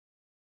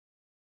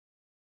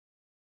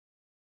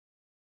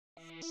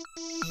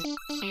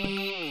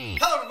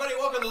Hello everybody,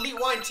 welcome to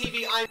Lyeth Wine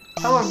TV.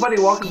 Hello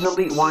everybody, welcome to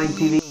Lyeth Wine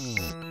TV.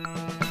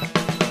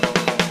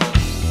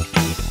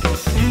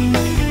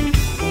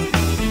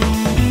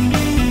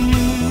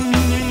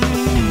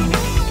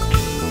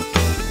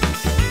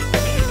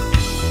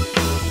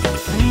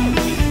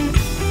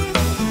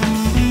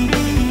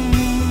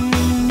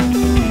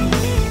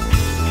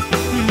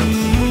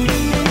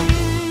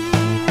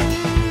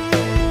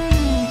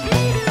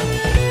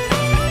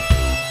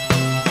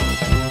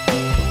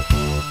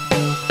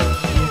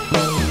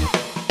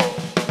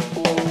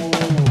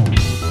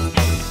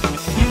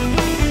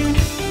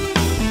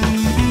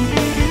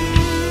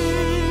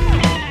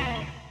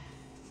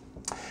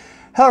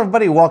 Hello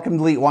everybody, welcome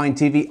to Lyeth Wine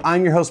TV.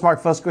 I'm your host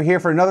Mark Fusco here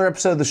for another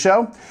episode of the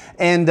show.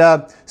 And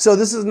so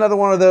this is another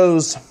one of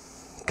those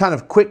kind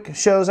of quick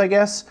shows, I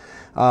guess.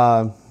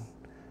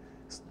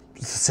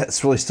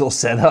 It's really still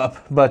set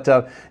up, but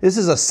this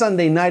is a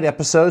Sunday night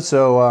episode,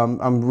 so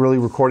I'm really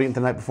recording it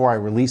the night before I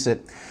release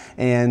it.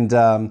 And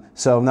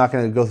so I'm not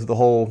going to go through the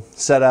whole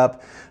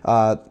setup.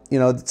 You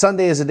know,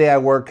 Sunday is a day I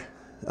work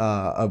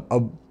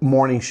a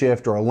morning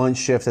shift or a lunch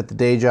shift at the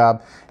day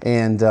job.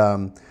 And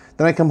then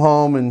I come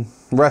home and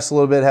rest a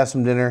little bit, have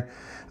some dinner.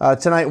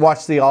 Tonight,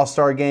 watch the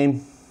All-Star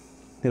game.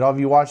 Did all of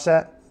you watch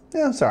that?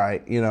 Yeah, it's all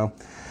right. You know,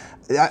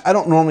 I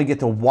don't normally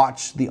get to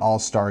watch the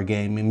All-Star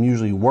game. I'm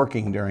usually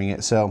working during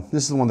it. So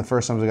this is one of the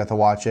first times I got to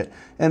watch it.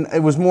 And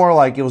it was more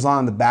like it was on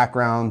in the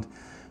background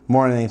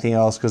more than anything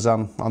else because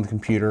I'm on the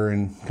computer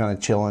and kind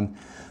of chilling.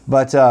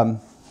 But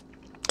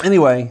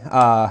anyway,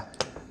 I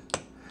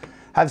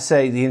have to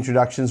say the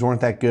introductions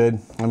weren't that good.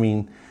 I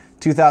mean,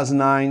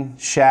 2009,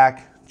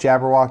 Shaq,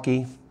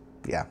 Jabberwocky.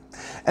 Yeah.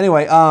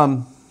 Anyway,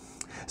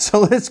 so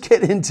let's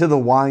get into the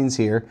wines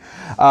here.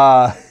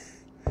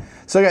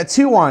 So I got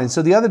two wines.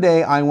 So the other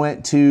day I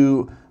went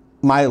to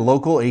my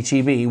local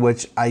HEB,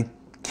 which I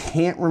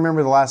can't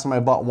remember the last time I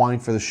bought wine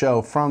for the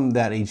show from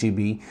that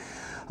HEB.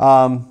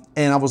 And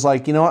I was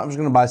like, you know what? I'm just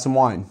going to buy some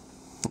wine.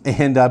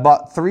 And I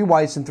bought 3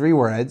 whites and 3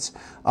 reds.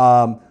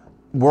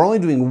 We're only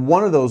doing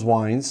one of those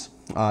wines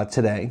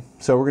today.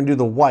 So we're going to do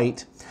the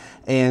white.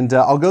 And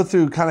I'll go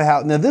through kind of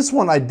how, now this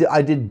one I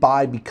did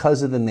buy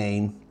because of the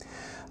name.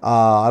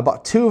 I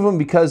bought 2 of them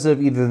because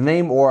of either the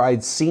name or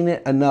I'd seen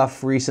it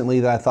enough recently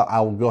that I thought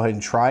I will go ahead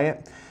and try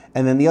it.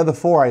 And then the other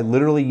 4, I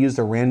literally used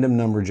a random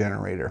number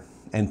generator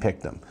and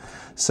picked them.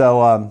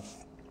 So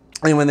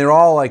anyway, they're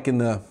all like in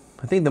the,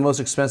 I think the most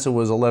expensive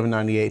was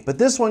 $11.98. But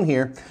this one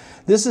here,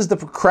 this is the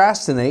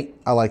Procrastinate,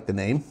 I like the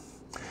name.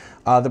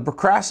 The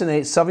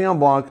Procrastinate Sauvignon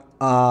Blanc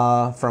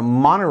from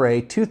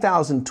Monterey,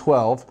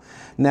 2012.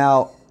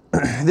 Now,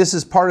 this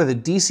is part of the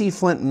DC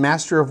Flynt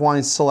Master of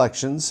Wine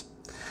Selections,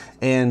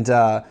 and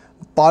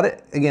bought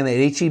it again at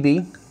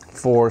HEB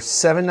for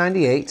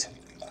 $7.98.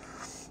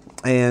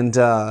 And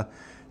now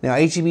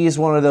HEB is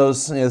one of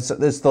those. You know,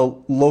 it's the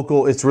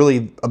local. It's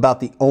really about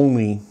the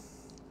only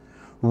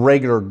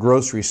regular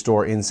grocery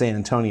store in San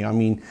Antonio. I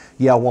mean,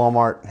 yeah,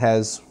 Walmart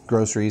has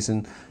groceries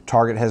and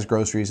Target has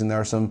groceries, and there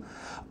are some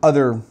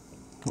other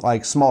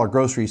like smaller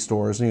grocery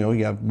stores. You know,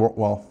 you have,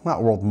 well,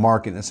 not World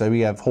Market, so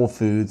we have Whole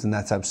Foods and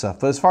that type of stuff.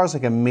 But as far as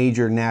like a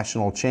major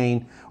national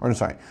chain, or I'm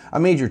sorry, a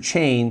major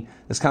chain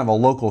that's kind of a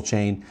local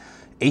chain,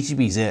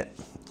 HEB's it.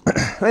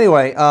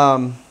 Anyway,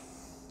 so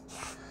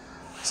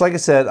like I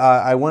said,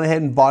 I went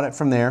ahead and bought it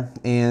from there,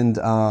 and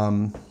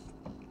I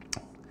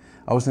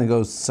was going to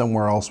go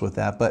somewhere else with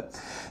that, but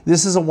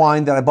this is a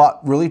wine that I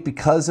bought really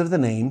because of the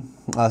name.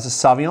 It's a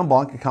Sauvignon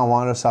Blanc, a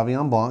Cabernet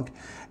Sauvignon Blanc,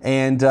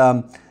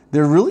 and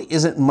there really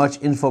isn't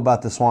much info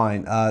about this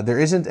wine. There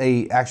isn't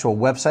an actual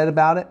website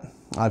about it.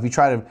 If you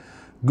try to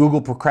Google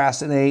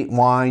Procrastinate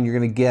wine, you're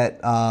going to get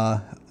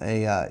a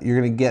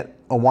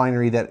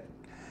winery that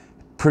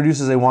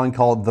produces a wine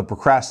called the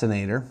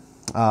Procrastinator.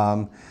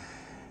 The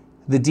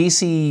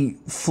DC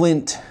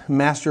Flynt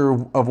Master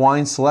of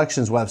Wine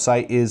Selections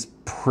website is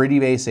pretty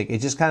basic. It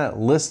just kind of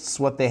lists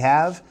what they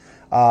have.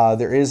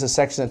 There is a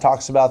section that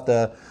talks about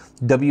the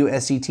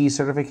WSET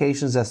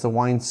certifications. That's the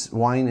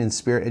Wine and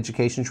Spirit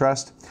Education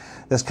Trust.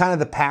 That's kind of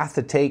the path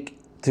to take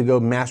to go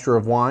Master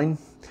of Wine.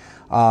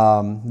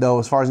 Though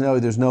as far as I know,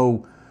 there's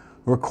no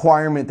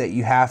requirement that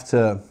you have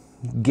to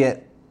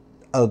get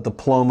a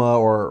diploma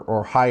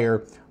or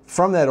higher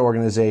from that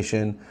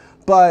organization,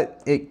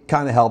 but it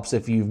kind of helps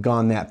if you've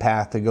gone that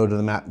path to go to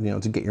the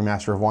to get your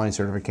Master of Wine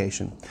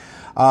certification.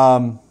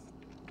 All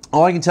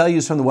I can tell you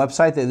is from the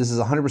website that this is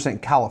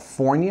 100%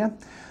 California.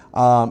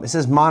 It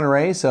says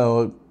Monterey,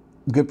 so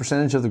a good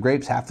percentage of the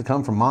grapes have to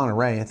come from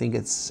Monterey. I think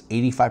it's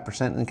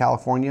 85% in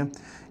California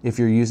if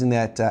you're using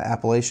that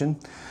appellation.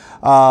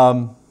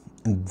 And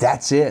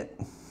that's it.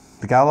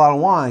 They got a lot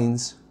of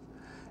wines,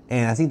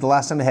 and I think the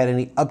last time they had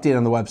any update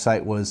on the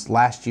website was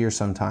last year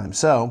sometime.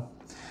 So,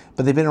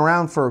 but they've been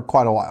around for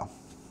quite a while.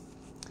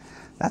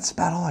 That's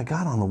about all I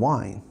got on the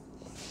wine.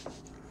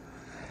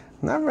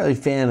 I'm not really a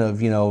fan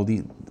of, you know,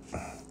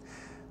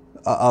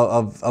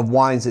 of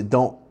wines that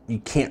you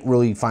can't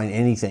really find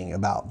anything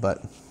about,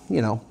 but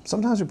you know,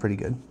 sometimes they're pretty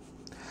good.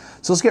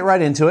 So let's get right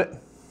into it.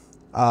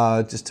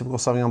 Just typical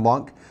Sauvignon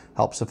Blanc.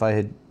 Helps if I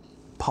had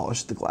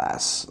polish the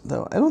glass,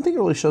 though. I don't think it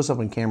really shows up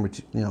on camera,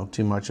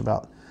 too much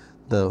about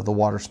the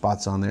water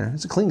spots on there.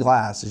 It's a clean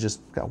glass. It's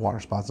just got water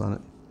spots on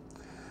it.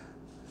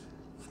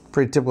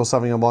 Pretty typical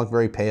Sauvignon Blanc,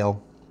 very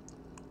pale.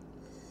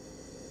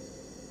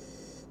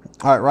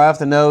 All right, right off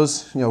the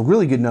nose,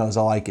 really good nose.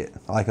 I like it.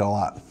 I like it a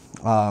lot.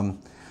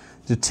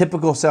 The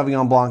typical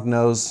Sauvignon Blanc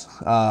nose,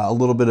 a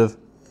little bit of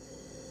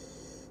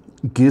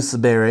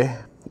gooseberry,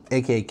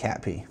 aka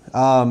cat pee.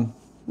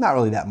 Not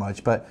really that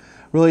much, but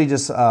really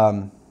just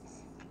a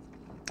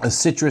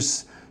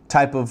citrus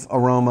type of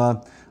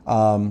aroma.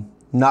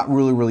 Not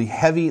really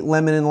heavy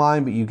lemon and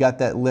lime, but you got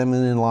that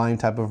lemon and lime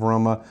type of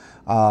aroma.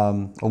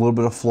 A little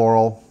bit of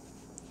floral.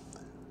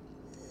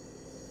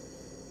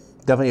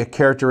 Definitely a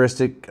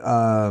characteristic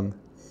Sauvignon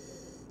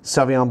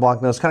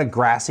Blanc nose, kind of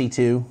grassy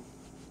too.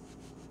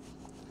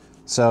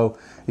 So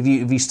if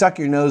you stuck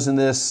your nose in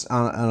this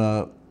on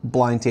a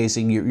blind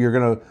tasting, you're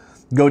gonna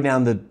go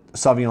down the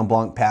Sauvignon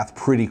Blanc path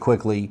pretty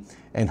quickly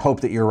and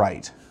hope that you're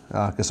right.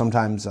 Because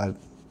sometimes I've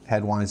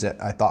had wines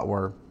that I thought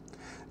were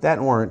that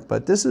and weren't,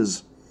 but this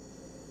is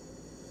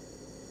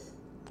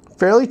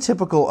fairly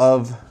typical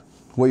of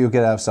what you'll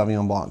get out of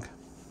Sauvignon Blanc.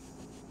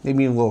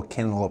 Maybe even a little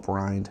cantaloupe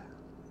rind.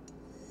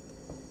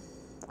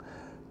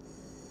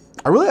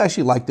 I really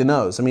actually like the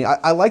nose. I mean,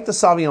 I like the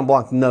Sauvignon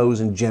Blanc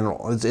nose in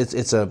general.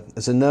 It's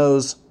a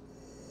nose.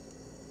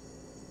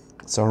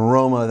 It's an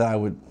aroma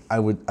that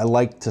I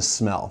like to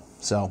smell.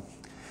 So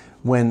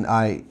when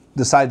I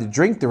decide to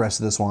drink the rest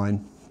of this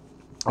wine,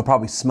 I'll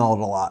probably smell it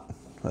a lot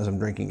as I'm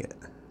drinking it.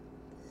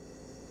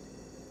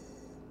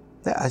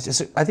 Yeah, I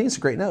think it's a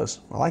great nose.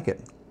 I like it.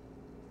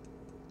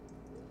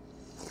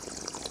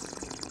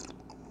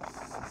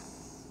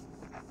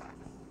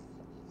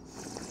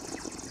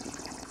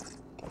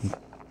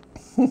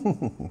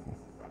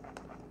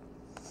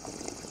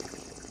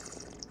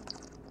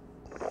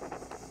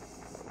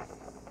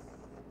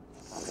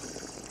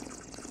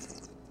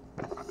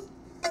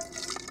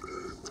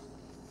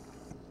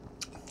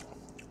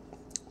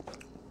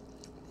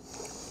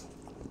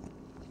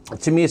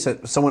 To me, it's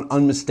a somewhat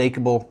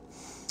unmistakable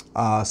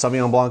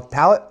Sauvignon Blanc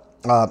palate.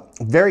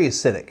 Very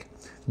acidic,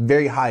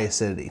 very high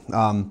acidity.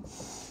 Kind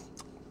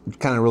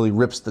of really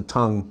rips the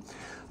tongue.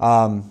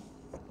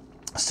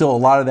 Still a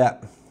lot of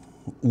that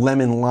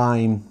lemon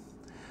lime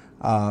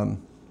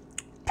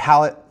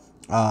palate.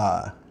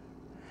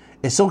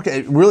 It's still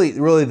really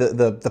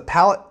the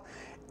palate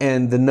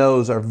and the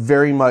nose are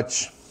very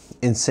much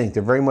in sync.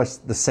 They're very much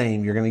the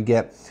same. You're going to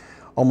get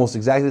almost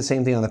exactly the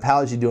same thing on the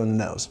palate as you do on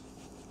the nose,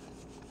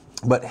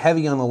 but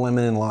heavy on the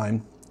lemon and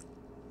lime.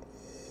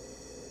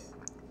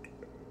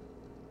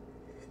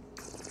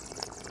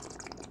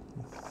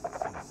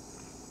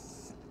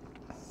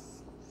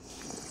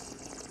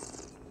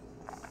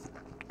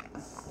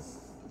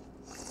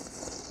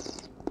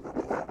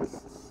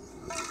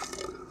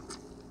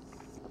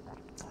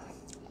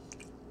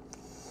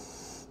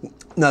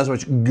 Not as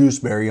much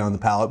gooseberry on the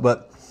palate,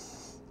 but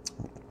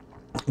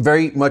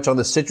very much on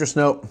the citrus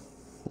note.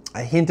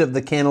 A hint of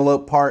the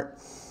cantaloupe part.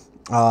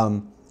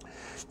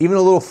 Even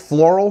a little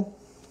floral.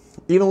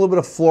 Even a little bit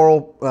of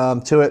floral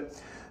to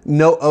it.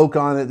 No oak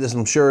on it. This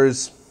I'm sure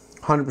is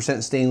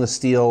 100% stainless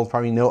steel.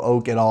 Probably no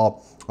oak at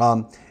all.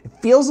 It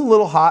feels a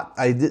little hot.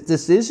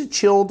 This is a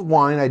chilled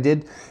wine. I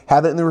did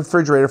have it in the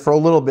refrigerator for a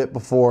little bit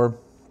before,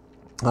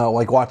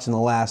 like watching the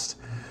last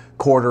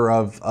quarter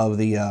of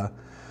the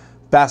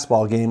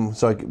basketball game,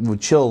 so I would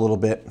chill a little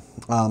bit.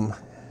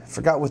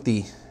 Forgot what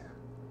the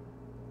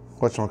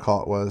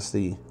whatchamacallit was,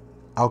 the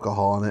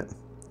alcohol on it.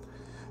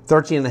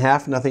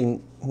 13.5,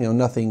 nothing,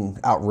 nothing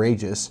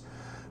outrageous,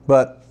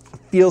 but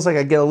feels like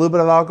I get a little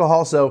bit of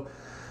alcohol, so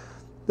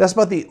that's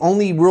about the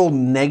only real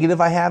negative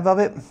I have of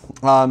it.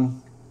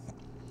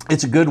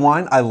 It's a good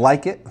wine. I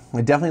like it.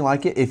 I definitely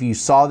like it. If you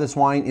saw this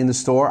wine in the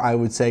store, I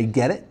would say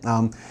get it.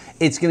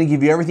 It's going to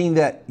give you everything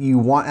that you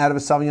want out of a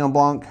Sauvignon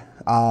Blanc.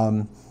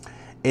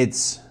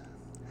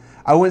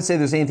 I wouldn't say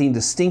there's anything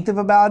distinctive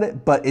about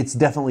it, but it's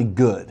definitely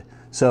good.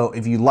 So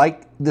if you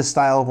like this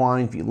style of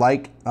wine, if you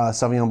like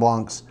Sauvignon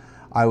Blancs,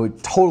 I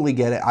would totally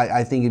get it.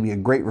 I think it'd be a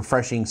great,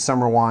 refreshing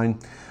summer wine.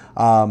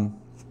 The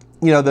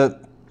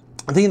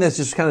thing that's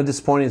just kind of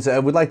disappointing is I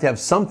would like to have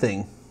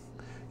something,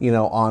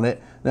 on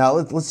it. Now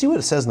let's see what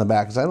it says in the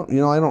back, because I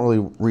don't really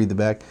read the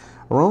back.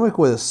 Aromatic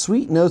with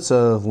sweet notes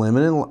of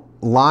lemon and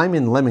lime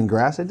and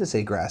lemongrass. I did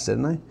say grass,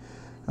 didn't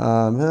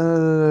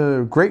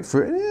I?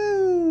 Grapefruit.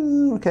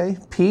 Okay,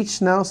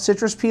 peach, no,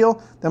 citrus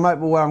peel. That might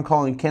be what I'm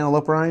calling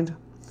cantaloupe rind.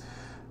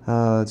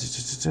 And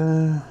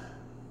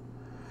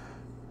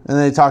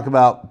they talk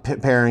about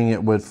pairing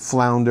it with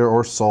flounder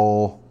or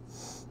sole,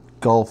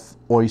 Gulf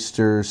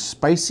oysters,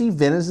 spicy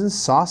venison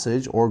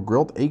sausage, or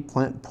grilled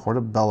eggplant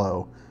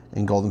portobello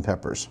and golden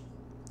peppers.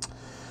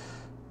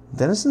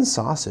 Venison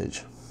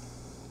sausage.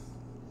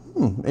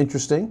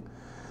 Interesting.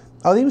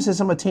 Oh, they even said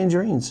something about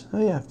tangerines.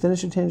 Oh yeah,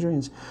 finish your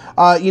tangerines.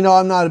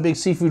 I'm not a big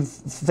seafood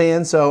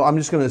fan, so I'm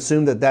just going to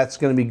assume that that's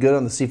going to be good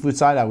on the seafood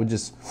side. I would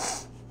just,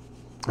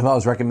 if I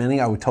was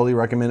recommending, I would totally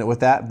recommend it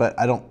with that, but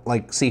I don't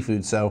like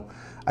seafood, so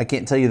I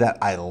can't tell you that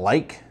I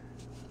like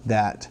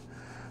that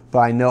but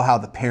I know how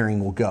the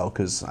pairing will go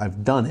because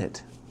I've done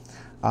it.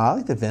 I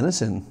like the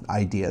venison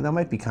idea. That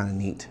might be kind of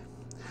neat.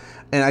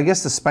 And I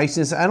guess the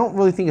spiciness, I don't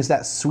really think it's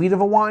that sweet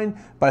of a wine,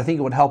 but I think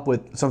it would help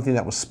with something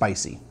that was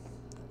spicy.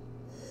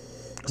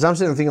 Because I'm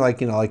sitting there thinking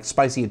like, you know, like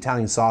spicy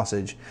Italian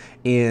sausage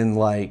in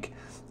like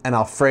an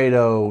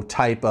Alfredo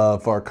type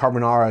of, or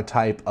carbonara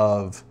type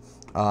of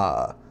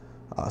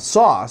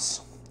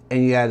sauce,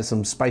 and you added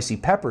some spicy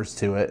peppers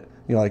to it,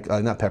 you know, like,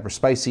 not peppers,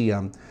 spicy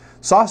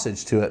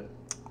sausage to it.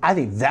 I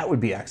think that would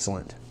be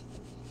excellent.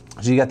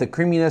 So you got the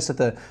creaminess that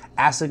the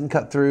acid can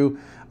cut through.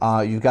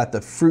 You've got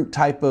the fruit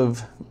type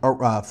of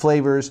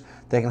flavors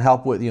that can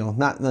help with, you know,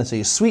 not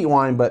necessarily a sweet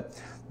wine, but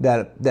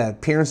that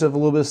appearance of a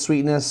little bit of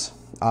sweetness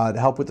to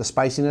help with the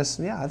spiciness.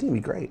 Yeah, I think it'd be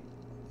great.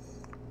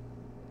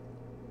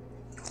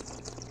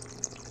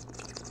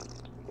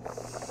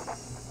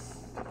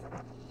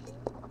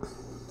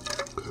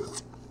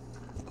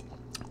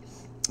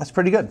 That's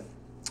pretty good.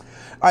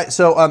 All right,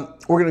 so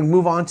we're going to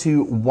move on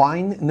to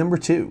wine number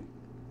 2.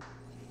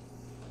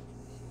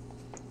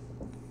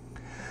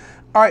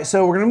 All right,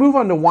 so we're going to move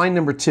on to wine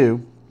number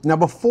 2. Now,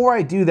 before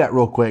I do that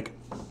real quick,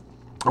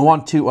 I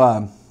want to,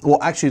 well,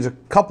 actually, there's a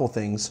couple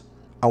things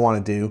I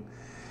want to do.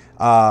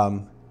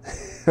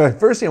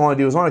 First thing I want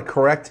to do is I want to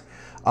correct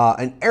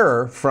an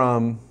error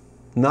from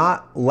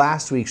not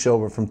last week's show,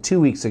 but from 2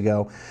 weeks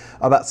ago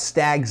about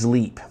Stag's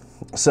Leap.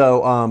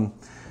 So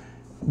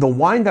the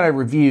wine that I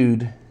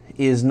reviewed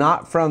is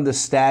not from the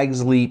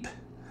Stag's Leap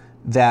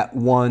that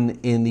won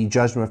in the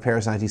Judgment of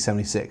Paris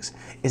 1976.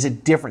 It's a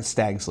different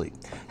Stag's Leap.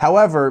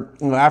 However,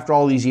 you know, after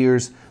all these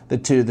years, the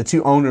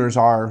two owners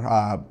are,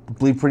 I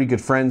believe, pretty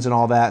good friends and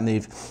all that,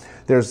 and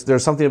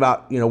there's something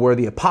about, you know, where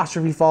the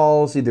apostrophe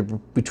falls, either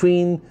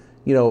between,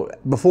 you know,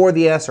 before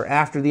the S or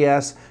after the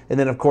S, and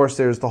then of course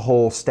there's the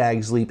whole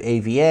Stag's Leap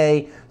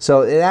AVA.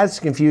 So it adds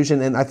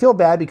confusion, and I feel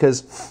bad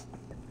because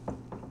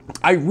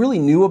I really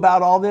knew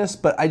about all this,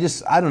 but I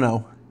don't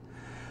know.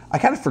 I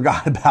kind of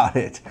forgot about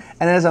it.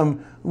 And as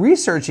I'm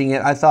researching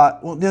it, I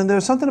thought, well,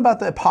 there's something about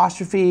the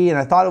apostrophe, and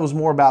I thought it was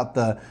more about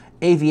the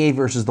AVA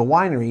versus the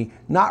winery,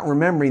 not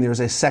remembering there's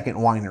a second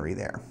winery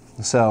there.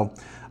 So,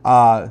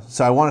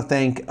 so I want to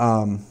thank, you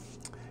know,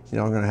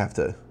 I'm going to have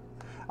to,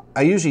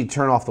 I usually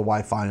turn off the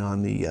Wi-Fi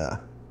on the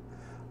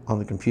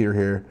computer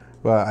here,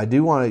 but I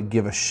do want to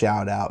give a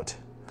shout out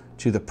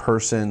to the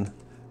person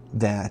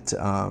that,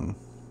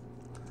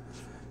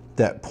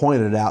 that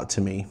pointed it out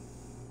to me.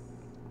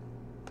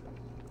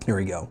 Here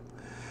we go.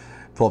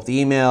 Pull up the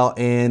email,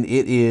 and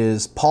it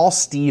is Paul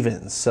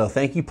Stevens. So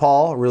thank you,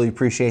 Paul. I really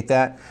appreciate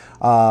that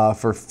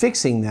for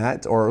fixing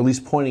that, or at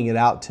least pointing it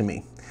out to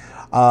me.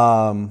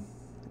 And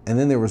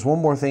then there was one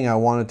more thing I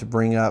wanted to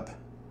bring up.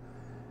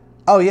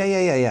 Oh,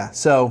 yeah.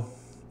 So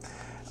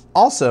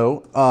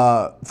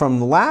also from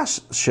the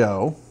last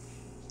show,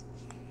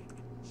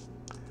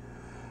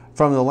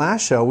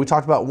 we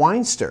talked about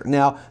Winester.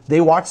 Now,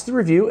 they watched the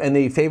review, and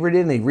they favorited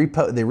it, and they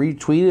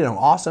retweeted it. I'm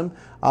awesome.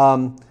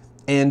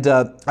 And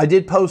I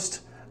did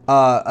post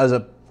as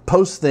a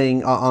post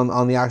thing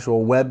on the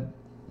actual web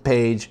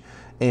page,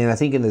 and I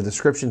think in the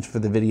descriptions for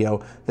the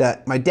video,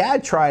 that my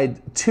dad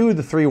tried 2 of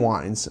the 3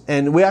 wines,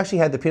 and we actually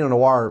had the Pinot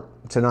Noir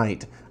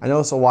tonight. I know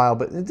it's a while,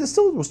 but it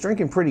still was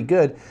drinking pretty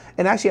good,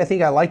 and actually I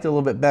think I liked it a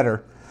little bit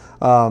better.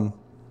 But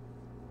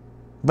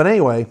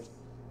anyway,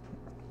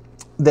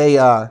 they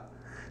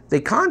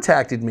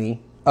contacted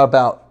me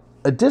about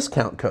a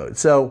discount code.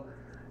 So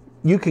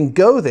you can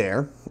go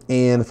there,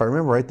 and if I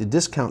remember right, the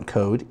discount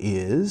code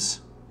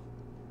is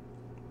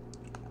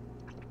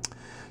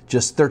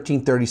just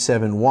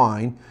 1337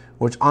 wine,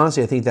 which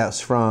honestly I think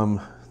that's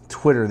from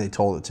Twitter. They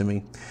told it to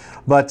me.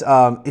 But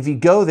if you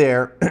go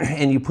there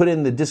and you put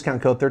in the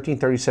discount code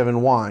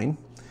 1337 wine,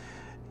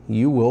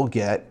 you will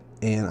get,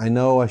 and I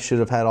know I should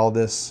have had all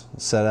this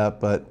set up,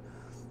 but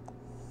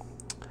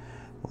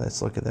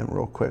let's look at them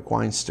real quick.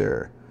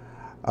 Winester.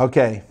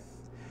 Okay.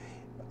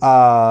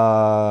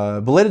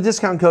 Belated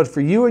discount code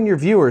for you and your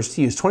viewers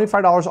to use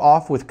 $25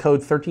 off with code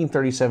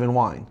 1337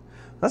 wine.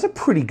 That's a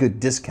pretty good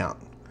discount.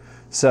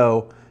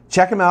 So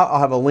check them out. I'll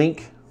have a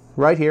link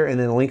right here and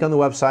then a link on the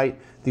website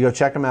to go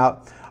check them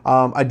out.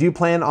 I do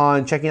plan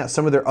on checking out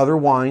some of their other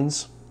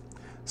wines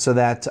so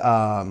that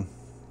so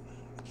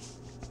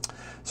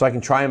I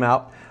can try them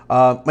out.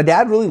 My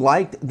dad really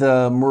liked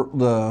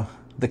the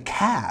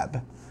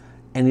Cab,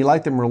 and he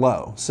liked the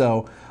Merlot.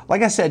 So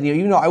like I said,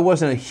 you know, I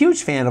wasn't a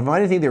huge fan of them. I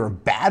didn't think they were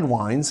bad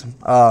wines.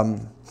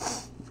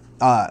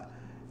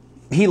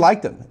 He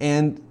liked them,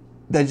 and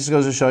that just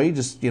goes to show you,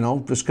 just, you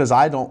know, just because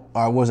I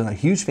wasn't a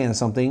huge fan of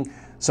something,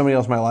 somebody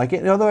else might like it.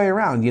 And the other way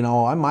around, you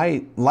know, I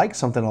might like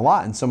something a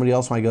lot, and somebody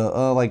else might go,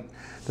 oh, like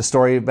the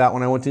story about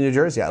when I went to New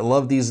Jersey. I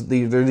love these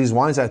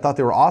wines. I thought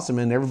they were awesome,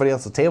 and everybody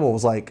else at the table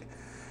was like,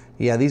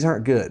 yeah, these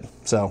aren't good.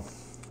 So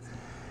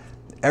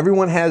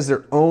everyone has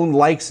their own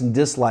likes and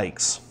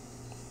dislikes.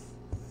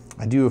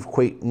 I do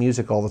equate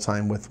music all the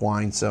time with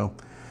wine, so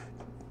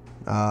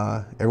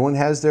everyone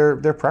has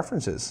their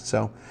preferences.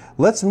 So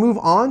let's move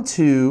on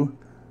to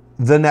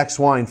the next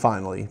wine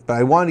finally. But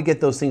I wanted to get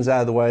those things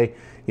out of the way.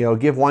 You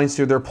give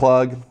Weinsteer their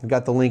plug. We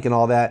got the link and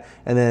all that,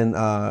 and then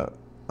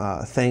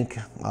thank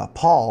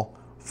Paul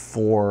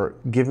for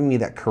giving me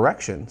that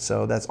correction.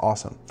 So that's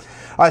awesome.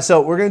 All right,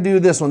 so we're gonna do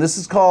this one. This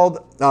is called,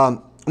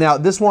 now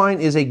this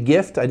wine is a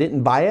gift. I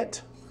didn't buy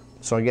it,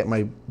 so I get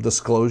my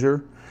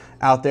disclosure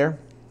out there.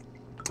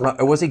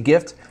 It was a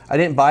gift. I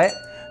didn't buy it.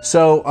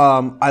 So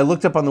I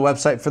looked up on the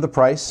website for the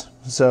price.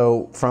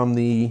 So from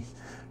the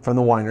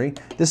winery,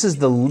 this is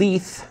the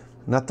Lyeth,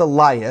 not the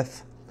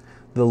Lyeth,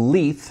 the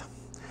Lyeth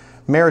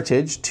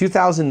Meritage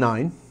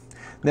 2009.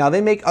 Now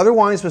they make other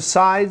wines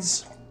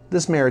besides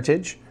this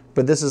Meritage,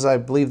 but this is, I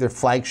believe, their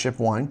flagship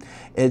wine.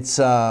 It's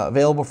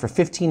available for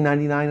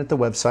 $15.99 at the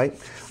website.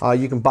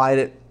 You can buy it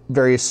at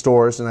various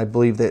stores, and I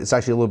believe that it's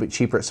actually a little bit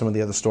cheaper at some of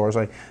the other stores.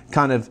 I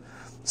kind of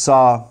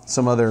saw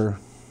some other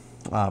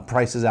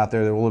prices out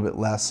there that were a little bit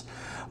less.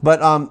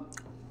 But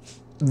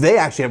they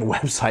actually have a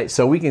website,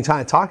 so we can kind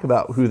of talk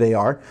about who they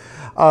are.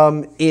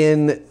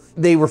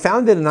 They were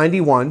founded in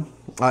 '91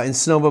 in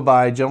Sonoma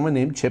by a gentleman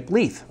named Chip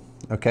Lyeth.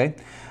 Okay,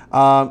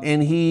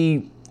 and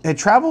he had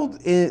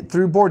traveled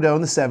through Bordeaux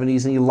in the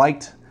 '70s, and he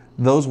liked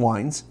those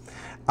wines.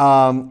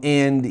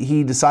 And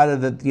he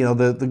decided that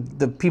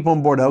the people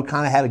in Bordeaux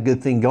kind of had a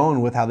good thing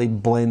going with how they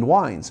blend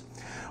wines.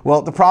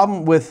 Well, the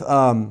problem with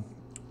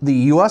the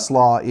U.S.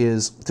 law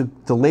is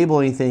to label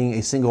anything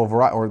a single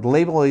variety, or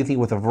label anything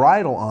with a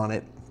varietal on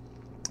it.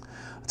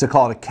 To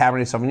call it a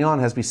Cabernet Sauvignon,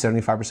 it has to be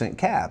 75%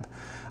 Cab.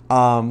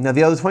 Now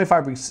the other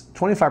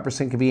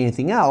 25% could be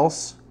anything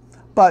else,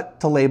 but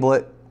to label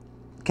it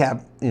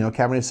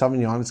Cabernet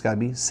Sauvignon, it's got to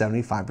be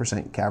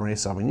 75% Cabernet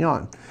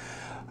Sauvignon.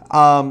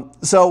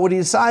 So what he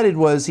decided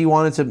was he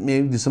wanted to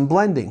maybe do some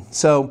blending.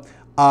 So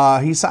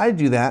he decided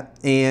to do that,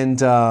 and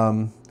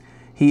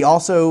he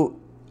also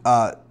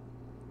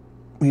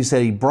he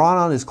said he brought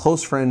on his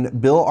close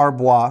friend Bill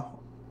Arbois,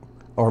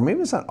 or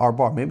maybe it's not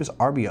Arbois, maybe it's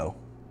Arbio,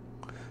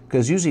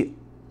 because usually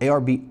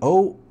A-R-B-O-I-S-V,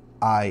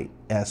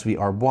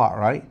 Arbois,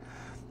 right?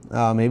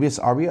 Maybe it's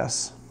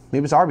Arbius.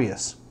 Maybe it's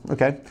Arbius.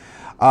 Okay.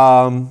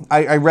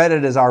 I read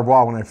it as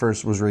Arbois when I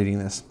first was reading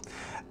this.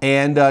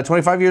 And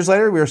 25 years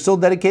later, we are still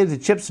dedicated to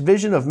Chip's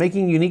vision of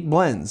making unique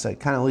blends. That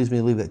kind of leads me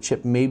to believe that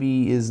Chip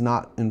maybe is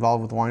not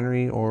involved with the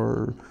winery,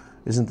 or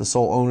isn't the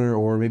sole owner,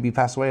 or maybe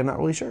passed away. I'm not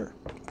really sure.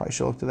 Probably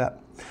should look to that.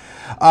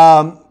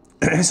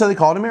 So they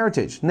call it a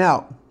Meritage.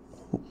 Now,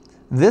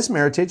 this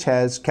Meritage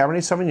has Cabernet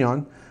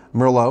Sauvignon,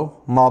 Merlot,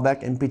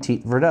 Malbec, and Petit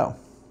Verdot.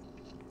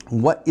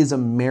 What is a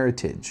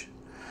Meritage?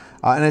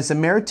 And it's a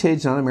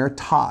Meritage, not a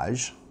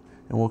Meritage,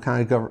 and we'll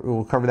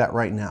cover that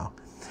right now.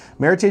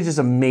 Meritage is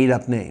a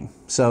made-up name.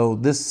 So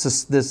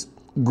this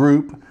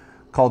group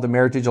called the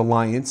Meritage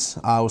Alliance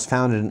was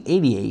founded in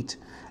 '88,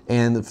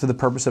 and for the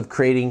purpose of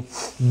creating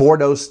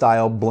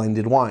Bordeaux-style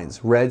blended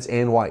wines, reds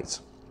and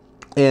whites.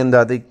 And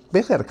they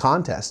basically had a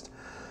contest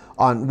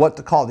on what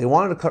to call it. They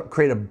wanted to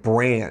create a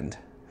brand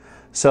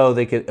so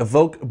they could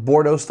evoke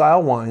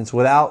Bordeaux-style wines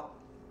without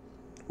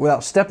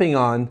stepping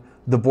on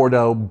the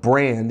Bordeaux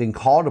brand and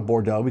call it a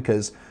Bordeaux,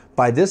 because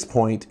by this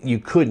point you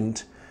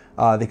couldn't.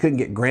 They couldn't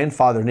get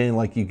grandfathered in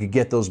like you could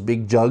get those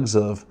big jugs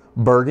of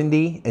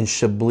Burgundy and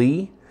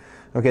Chablis.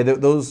 Okay,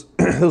 those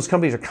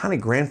companies are kind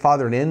of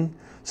grandfathered in,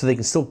 so they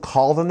can still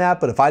call them that.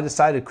 But if I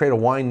decide to create a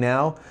wine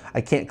now,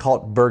 I can't call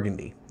it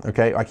Burgundy.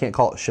 Okay, I can't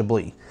call it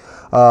Chablis.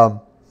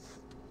 But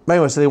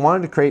anyway, so they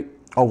wanted to create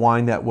a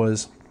wine that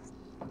was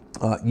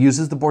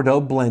uses the Bordeaux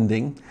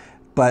blending,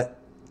 but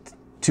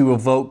to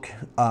evoke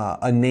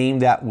a name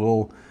that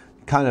will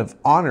kind of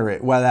honor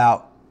it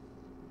without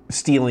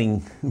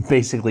stealing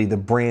basically the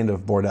brand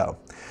of Bordeaux.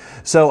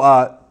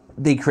 So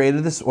they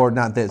created this, or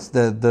not this,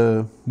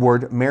 the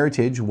word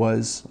Meritage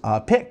was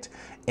picked,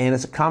 and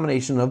it's a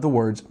combination of the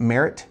words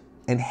merit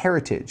and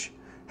heritage,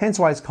 hence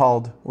why it's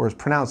called, or is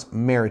pronounced,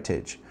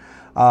 Meritage.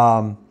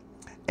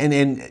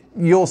 And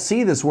you'll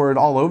see this word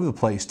all over the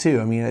place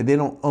too. I mean, they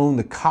don't own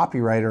the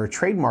copyright or a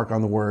trademark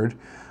on the word,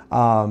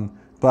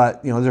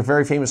 but there's a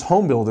very famous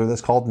home builder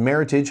that's called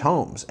Meritage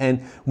Homes, and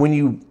when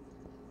you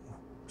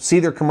see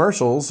their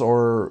commercials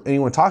or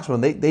anyone talks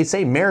about them, they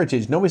say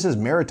Meritage. Nobody says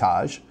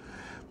Meritage.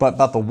 But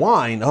about the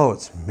wine, oh,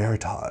 it's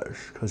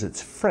Meritage because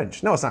it's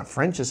French. No, it's not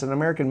French. It's an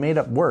American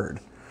made-up word.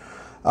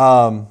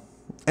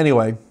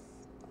 Anyway,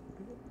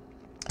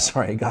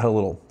 sorry, I got a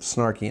little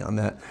snarky on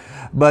that.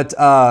 But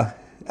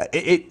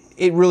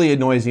it really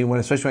annoys me,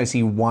 especially when I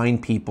see wine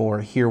people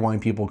or hear wine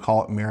people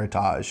call it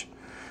Meritage.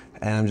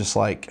 And I'm just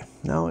like,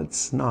 no,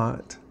 it's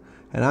not.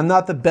 And I'm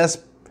not the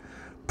best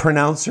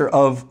pronouncer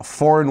of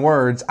foreign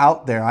words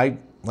out there. I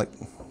like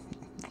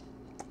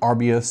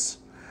Arbius,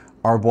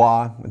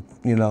 Arbois,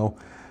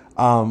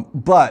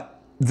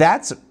 but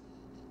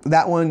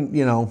that one,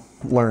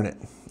 learn it.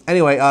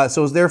 Anyway,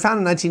 so they were founded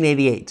in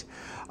 1988.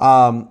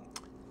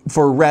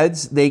 For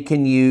reds, they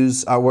can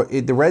use,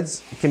 the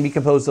reds can be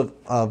composed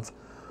of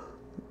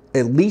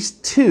at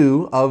least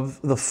two of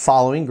the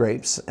following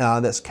grapes.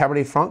 That's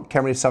Cabernet Franc,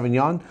 Cabernet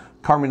Sauvignon,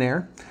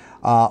 Carmenere,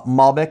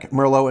 Malbec,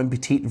 Merlot, and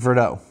Petit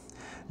Verdot.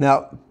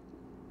 Now,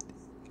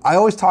 I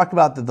always talk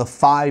about the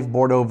 5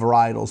 Bordeaux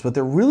varietals, but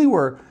there really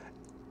were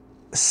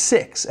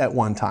 6 at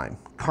one time,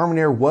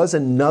 Carmenere was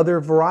another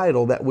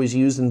varietal that was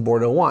used in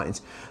Bordeaux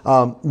wines.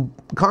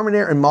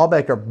 Carmenere and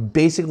Malbec are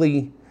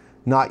basically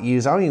not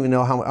used. I don't even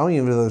know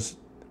if there's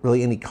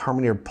really any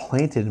Carmenere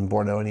planted in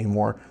Bordeaux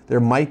anymore. There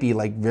might be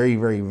like very,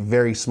 very,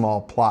 very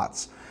small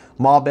plots.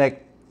 Malbec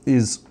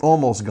is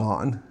almost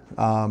gone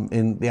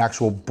in the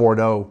actual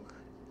Bordeaux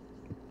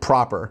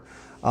proper.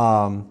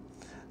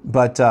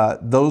 But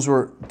those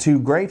were two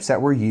grapes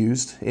that were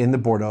used in the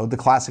Bordeaux, the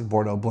classic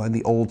Bordeaux blend,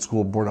 the old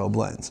school Bordeaux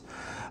blends.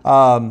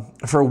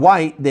 For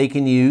white, they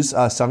can use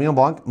Sauvignon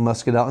Blanc,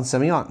 Muscadel, and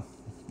Semillon.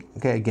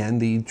 Okay, again,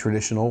 the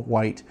traditional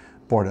white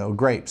Bordeaux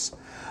grapes.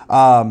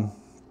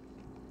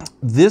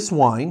 This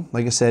wine,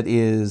 like I said,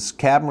 is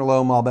Cab,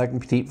 Merlot, Malbec,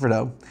 and Petit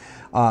Verdot.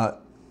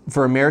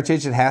 For a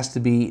Meritage, it has to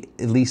be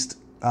at least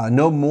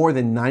no more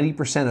than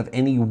 90% of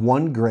any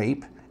one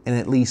grape, and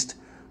at least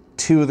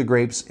 2 of the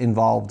grapes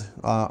involved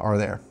are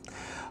there.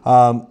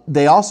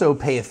 They also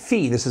pay a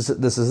fee. This is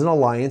an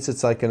alliance.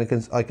 It's like a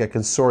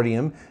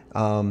consortium.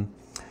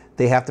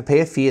 They have to pay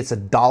a fee. It's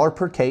 $1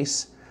 per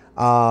case,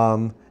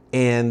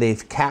 and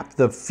they've capped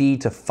the fee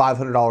to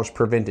 $500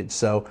 per vintage.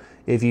 So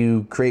if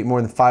you create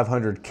more than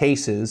 500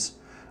 cases,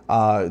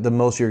 the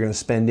most you're going to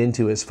spend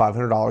into is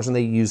 $500, and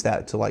they use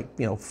that to, like,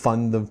 you know,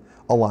 fund the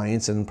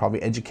alliance and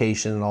probably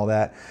education and all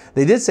that.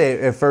 They did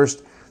say at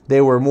first they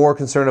were more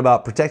concerned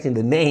about protecting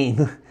the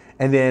name,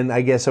 and then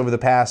I guess over the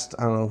past,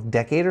 I don't know,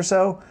 decade or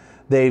so,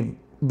 they've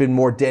been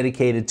more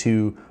dedicated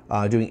to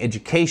doing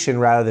education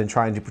rather than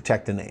trying to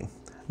protect the name.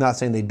 Not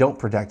saying they don't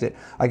protect it.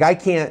 Like I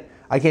can't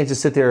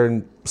just sit there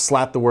and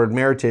slap the word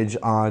Meritage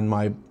on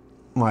my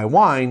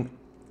wine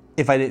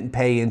if I didn't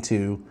pay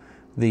into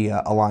the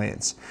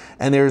alliance.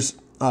 And there's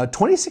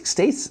 26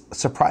 states,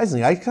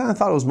 surprisingly. I kind of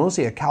thought it was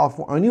mostly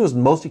California. I knew it was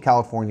mostly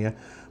California,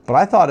 but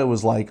I thought it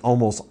was like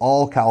almost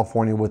all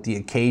California with the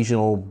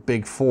occasional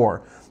big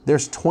 4.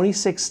 There's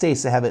 26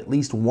 states that have at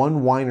least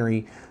one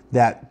winery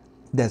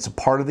that's a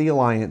part of the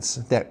alliance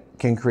that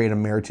can create a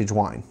Meritage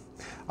wine.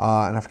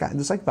 And I forgot,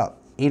 there's like about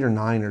 8 or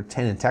 9 or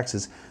 10 in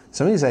Texas.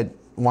 Some of these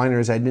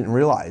wineries I didn't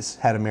realize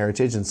had a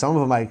Meritage, and some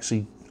of them I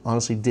actually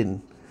honestly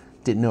didn't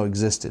know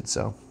existed.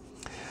 So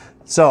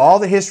all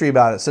the history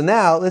about it. So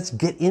now let's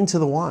get into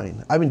the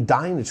wine. I've been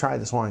dying to try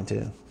this wine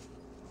too.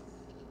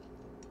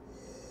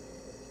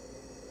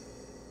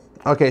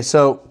 Okay,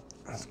 so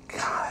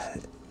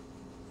God,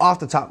 off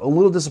the top, a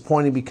little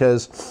disappointing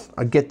because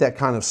I get that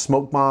kind of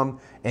smoke bomb,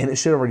 and it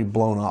should have already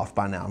blown off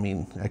by now. I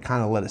mean, I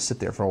kind of let it sit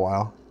there for a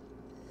while.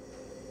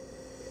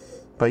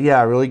 But yeah,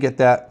 I really get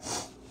that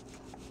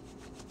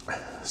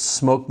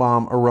smoke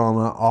bomb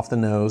aroma off the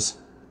nose.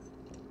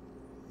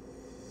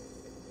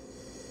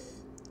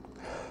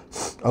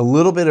 A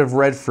little bit of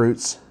red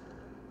fruits.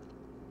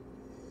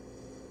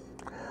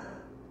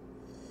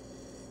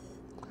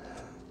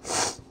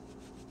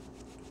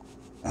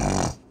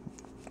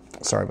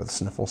 Sorry about the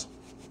sniffles.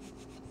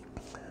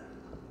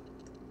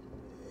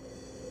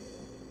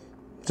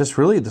 Just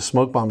really the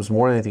smoke bomb is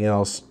more than anything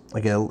else.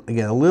 Again,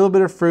 a little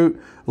bit of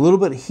fruit, a little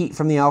bit of heat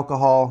from the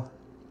alcohol,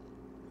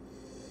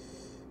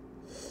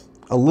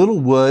 a little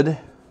wood,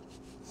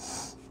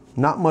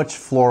 not much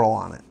floral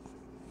on it.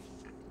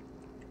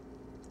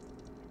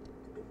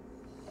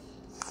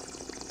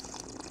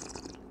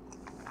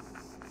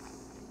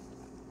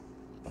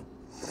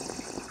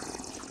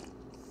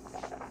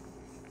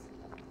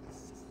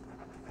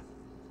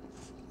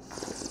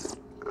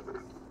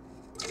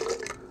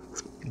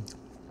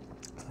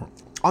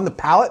 On the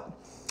palate,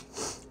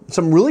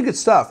 some really good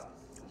stuff.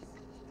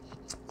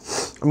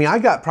 I mean, I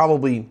got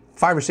probably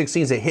 5 or 6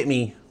 things that hit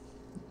me,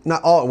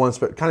 not all at once,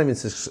 but kind of in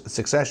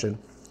succession.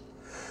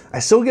 I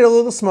still get a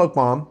little smoke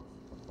bomb,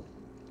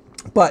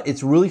 but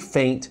it's really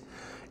faint.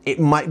 It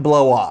might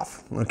blow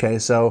off, okay?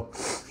 So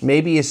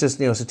maybe it's just,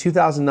 you know, it's a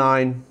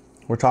 2009.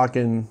 We're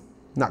talking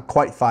not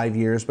quite 5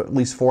 years, but at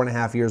least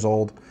 4.5 years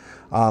old.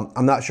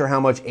 I'm not sure how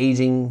much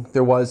aging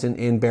there was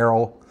in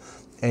barrel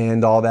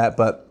and all that,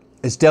 but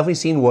it's definitely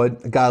seen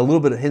wood. Got a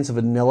little bit of hints of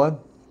vanilla.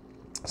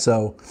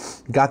 So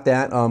got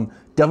that.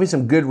 Definitely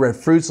some good red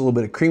fruits, a little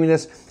bit of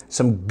creaminess,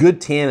 some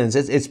good tannins.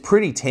 It's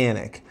pretty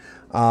tannic.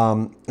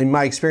 In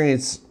my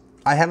experience,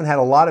 I haven't had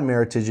a lot of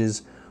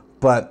Meritages,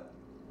 but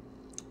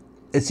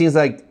it seems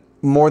like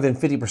more than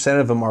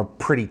 50% of them are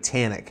pretty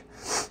tannic.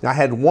 I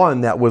had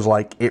one that was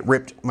like, it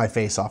ripped my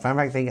face off. In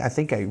fact, I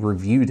think I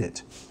reviewed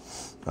it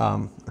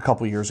a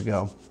couple years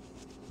ago,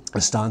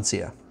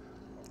 Estancia.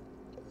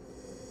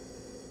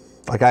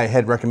 Like I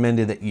had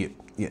recommended that you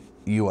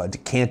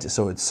decant it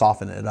so it'd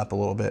soften it up a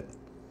little bit.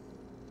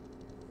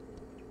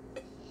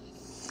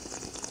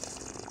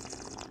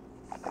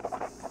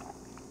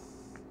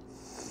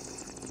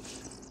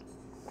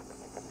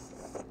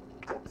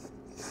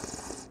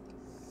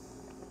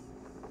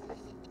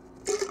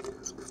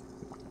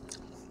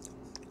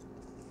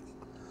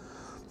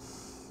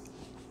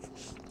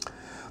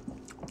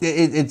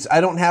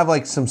 I don't have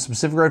like some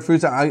specific red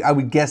fruits. I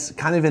would guess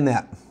kind of in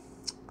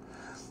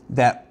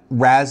that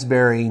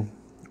raspberry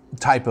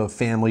type of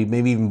family,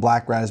 maybe even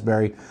black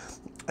raspberry.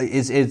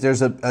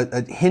 There's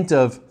a hint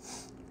of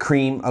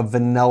cream, of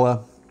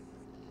vanilla,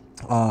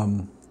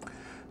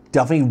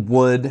 Definitely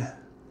wood.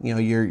 You know,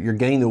 you're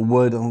getting the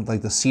wood,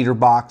 like the cedar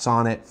box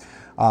on it.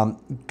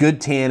 Good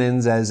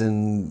tannins, as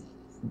in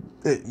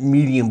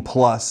medium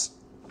plus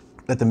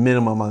at the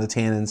minimum on the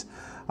tannins.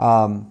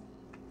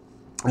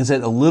 I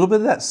said a little bit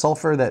of that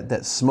sulfur,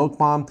 that smoke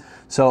bomb.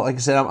 So like I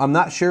said, I'm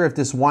not sure if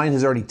this wine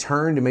has already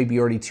turned. It may be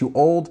already too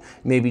old,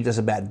 maybe just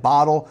a bad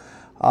bottle.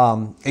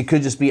 It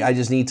could just be I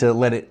just need to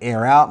let it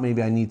air out.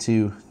 Maybe I need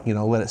to, you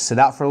know, let it sit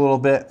out for a little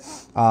bit.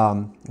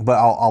 But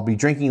I'll be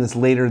drinking this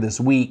later this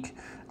week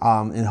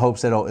in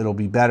hopes that it'll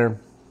be better.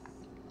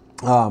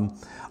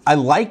 I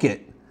like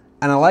it,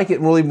 and I like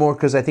it really more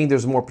because I think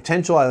there's more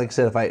potential. Like I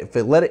said, if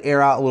it let it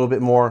air out a little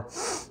bit more,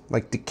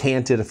 like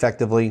decant it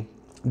effectively,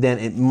 then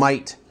it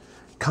might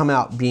come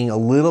out being a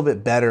little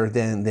bit better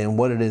than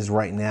what it is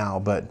right now.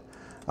 But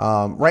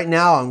right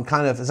now I'm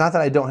kind of, it's not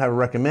that I don't have a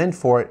recommend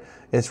for it.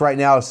 It's right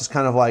now it's just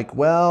kind of like,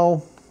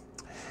 well,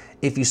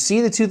 if you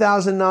see the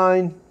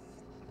 2009,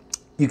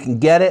 you can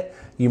get it.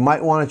 You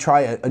might want to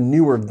try a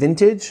newer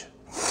vintage.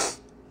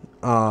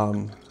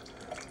 I've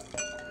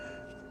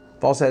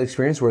also had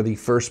experience where the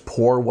first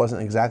pour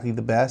wasn't exactly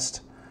the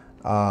best.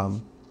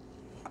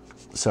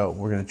 So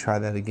we're going to try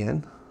that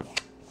again.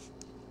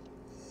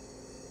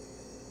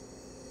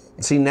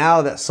 See,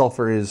 now that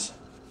sulfur is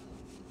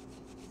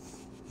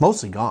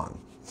mostly gone.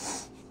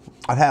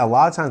 I've had a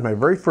lot of times, my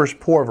very first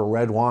pour of a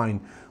red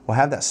wine will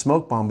have that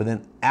smoke bomb, but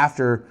then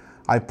after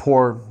I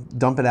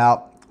dump it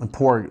out and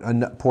pour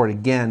it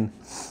again,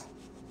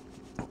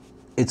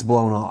 it's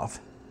blown off.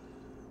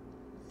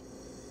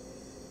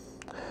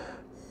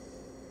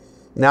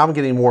 Now I'm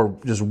getting more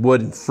just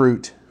wood and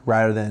fruit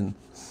rather than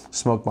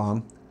smoke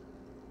bomb.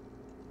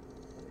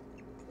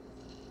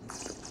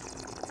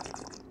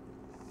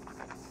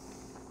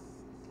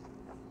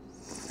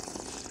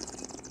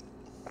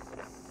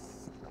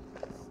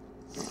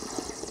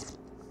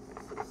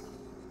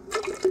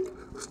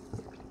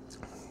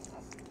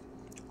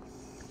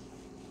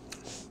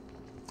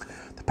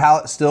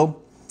 Palate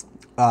still,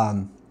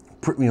 you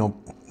know,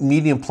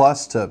 medium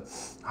plus to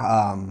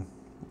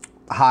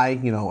high,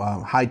 you know,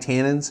 high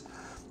tannins.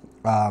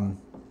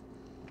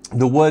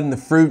 The wood and the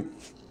fruit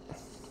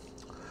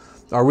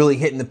are really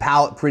hitting the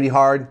palate pretty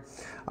hard.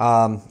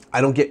 I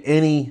don't get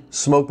any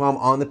smoke bomb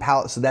on the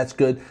palate, so that's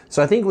good.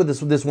 So I think with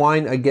this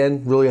wine,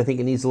 again, really, I think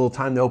it needs a little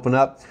time to open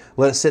up.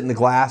 Let it sit in the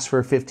glass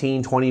for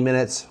 15, 20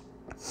 minutes.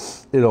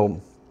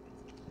 It'll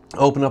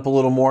open up a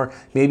little more.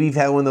 Maybe you've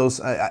had one of those.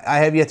 I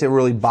have yet to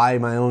really buy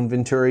my own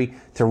Venturi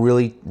to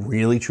really,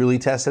 truly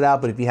test it out.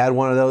 But if you had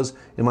one of those,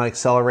 it might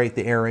accelerate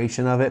the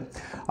aeration of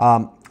it.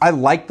 I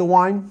like the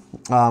wine.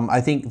 I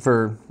think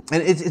and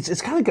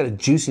it's kind of got a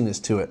juiciness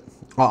to it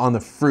on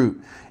the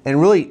fruit. And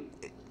really,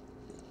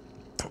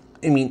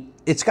 I mean,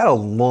 it's got a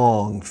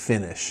long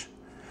finish.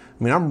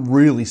 I mean, I'm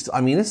really,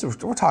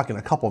 we're talking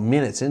a couple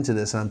minutes into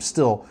this and I'm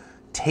still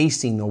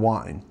tasting the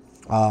wine.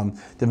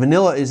 The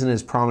vanilla isn't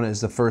as prominent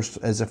as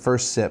the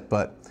first sip,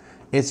 but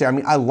it's there. I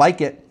mean, I like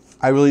it.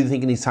 I really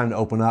think it needs time to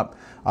open up.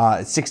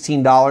 It's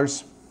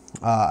 $16.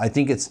 I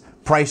think it's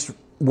priced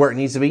where it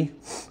needs to be.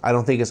 I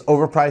don't think it's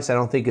overpriced. I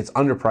don't think it's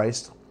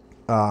underpriced.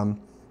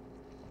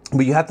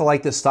 But you have to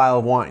like this style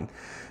of wine.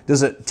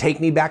 Does it take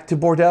me back to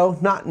Bordeaux?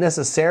 Not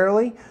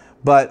necessarily,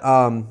 but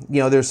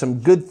you know, there's some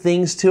good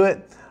things to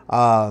it.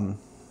 I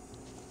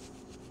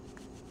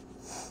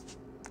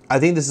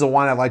think this is a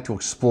wine I'd like to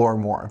explore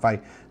more. If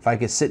I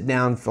could sit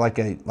down for like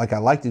I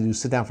like to do,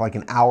 sit down for like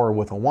an hour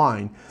with a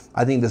wine,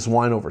 I think this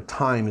wine over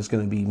time is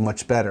going to be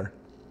much better.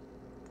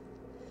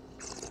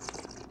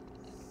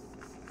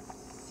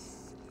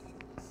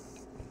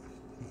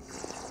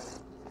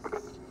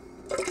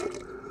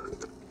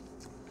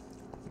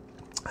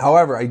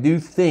 However, I do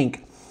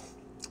think,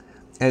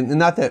 and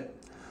not that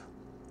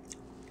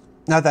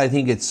I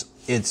think it's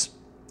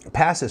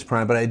past its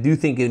prime, but I do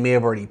think it may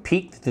have already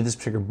peaked. That this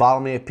particular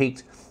bottle may have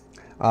peaked.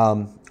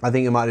 I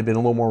think it might have been a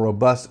little more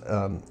robust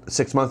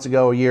 6 months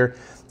ago, a year,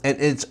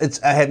 and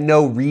I have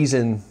no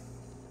reason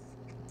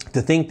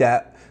to think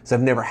that, because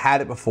I've never had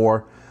it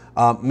before.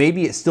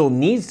 Maybe it still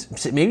needs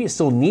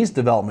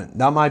development.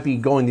 That might be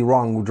going the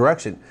wrong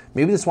direction.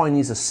 Maybe this wine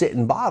needs to sit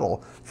in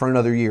bottle for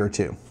another year or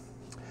two.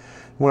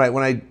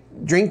 When I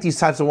drink these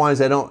types of wines,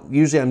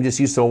 I'm just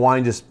used to a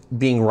wine just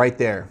being right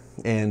there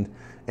and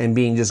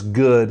being just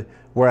good.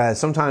 Whereas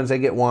sometimes I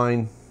get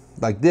wine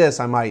like this,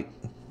 I might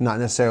not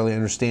necessarily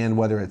understand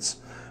whether it's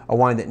a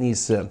wine that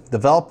needs to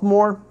develop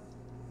more.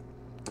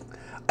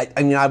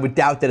 I mean, I would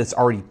doubt that it's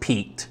already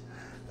peaked.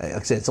 Like I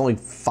said, it's only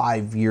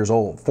 5 years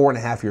old,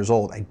 4.5 years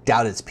old. I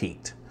doubt it's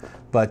peaked.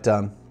 But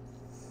you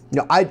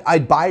know,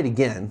 I'd buy it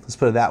again. Let's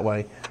put it that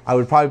way. I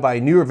would probably buy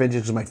a newer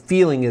vintage because my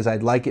feeling is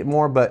I'd like it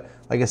more. But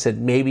like I said,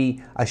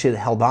 maybe I should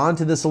have held on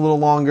to this a little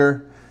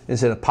longer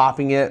instead of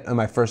popping it on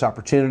my first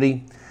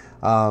opportunity.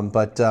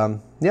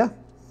 Yeah.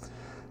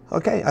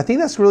 Okay, I think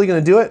that's really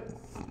going to do it.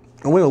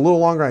 I went a little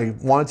longer than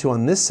I wanted to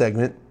on this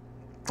segment.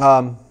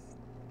 As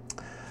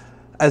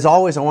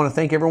always, I want to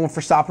thank everyone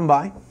for stopping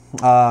by.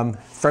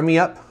 Friend me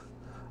up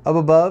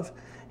above.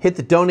 Hit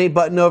the donate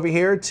button over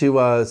here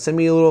to send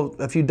me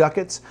a few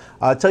ducats.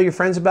 Tell your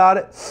friends about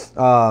it.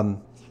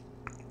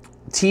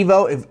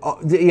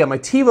 TiVo, yeah, my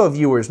TiVo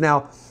viewers.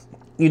 Now,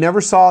 you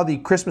never saw the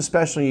Christmas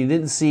special, and you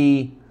didn't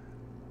see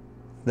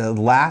the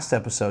last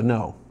episode.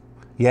 No,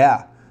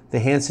 yeah, the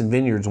Hanson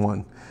Vineyards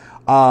one.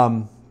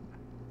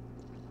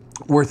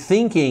 We're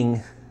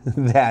thinking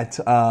that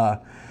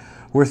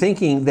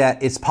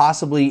it's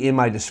possibly in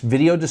my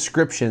video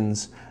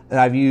descriptions that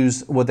I've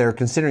used what they're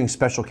considering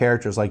special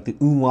characters, like the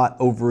umlaut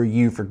over a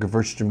U for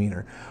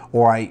Gewürztraminer,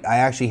 or I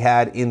actually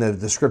had in the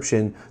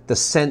description the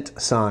cent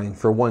sign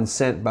for 1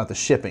 cent about the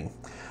shipping.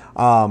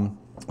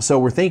 So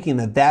we're thinking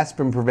that that's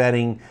been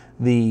preventing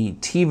the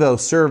TiVo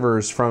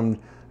servers from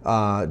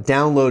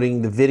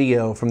downloading the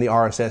video from the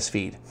RSS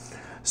feed.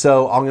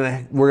 So I'm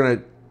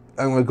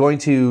going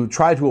to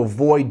try to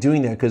avoid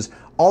doing that, because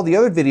all the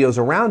other videos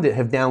around it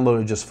have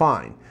downloaded just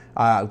fine.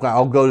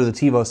 I'll go to the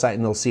TiVo site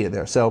and they'll see it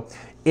there. So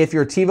if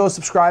you're a TiVo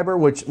subscriber,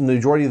 which the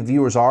majority of the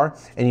viewers are,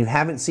 and you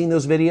haven't seen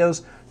those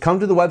videos, come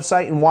to the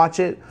website and watch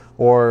it,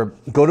 or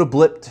go to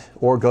Blipped,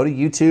 or go to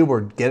YouTube,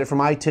 or get it from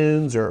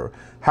iTunes, or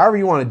however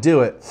you want to do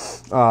it.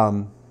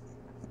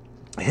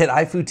 Hit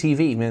iFood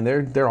TV, man,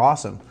 they're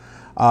awesome.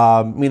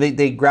 I mean,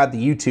 they grabbed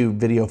the YouTube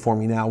video for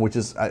me now, which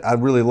is I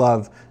really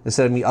love.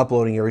 Instead of me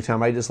uploading every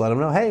time, I just let them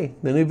know, hey,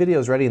 the new video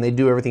is ready, and they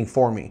do everything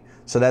for me.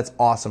 So that's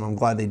awesome. I'm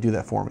glad they do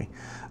that for me.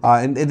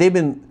 And they've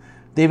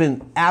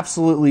been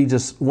absolutely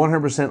just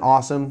 100%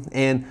 awesome.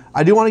 And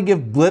I do want to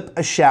give Blip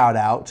a shout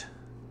out.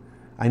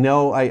 I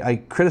know I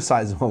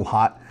criticize them a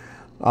lot.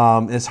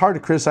 And it's hard to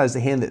criticize the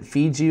hand that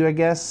feeds you, I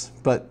guess,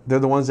 but they're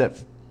the ones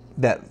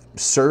that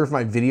serve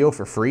my video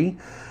for free.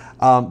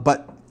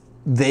 But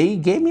they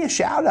gave me a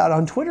shout out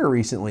on Twitter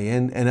recently,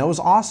 and it was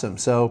awesome.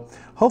 So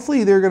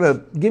hopefully they're going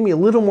to give me a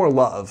little more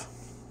love,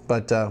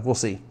 but we'll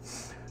see.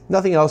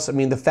 Nothing else. I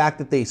mean, the fact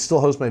that they still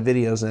host my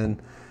videos and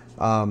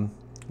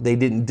they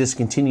didn't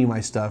discontinue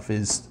my stuff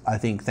is, I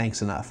think,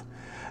 thanks enough.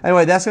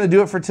 Anyway, that's going to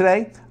do it for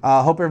today.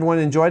 Hope everyone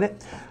enjoyed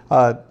it.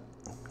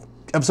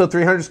 Episode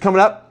 300 is coming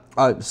up.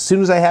 As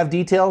soon as I have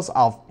details,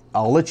 I'll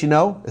let you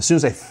know. As soon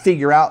as I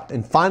figure out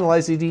and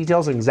finalize the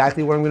details and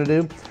exactly what I'm going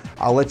to do,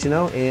 I'll let you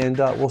know, and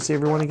we'll see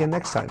everyone again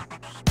next time.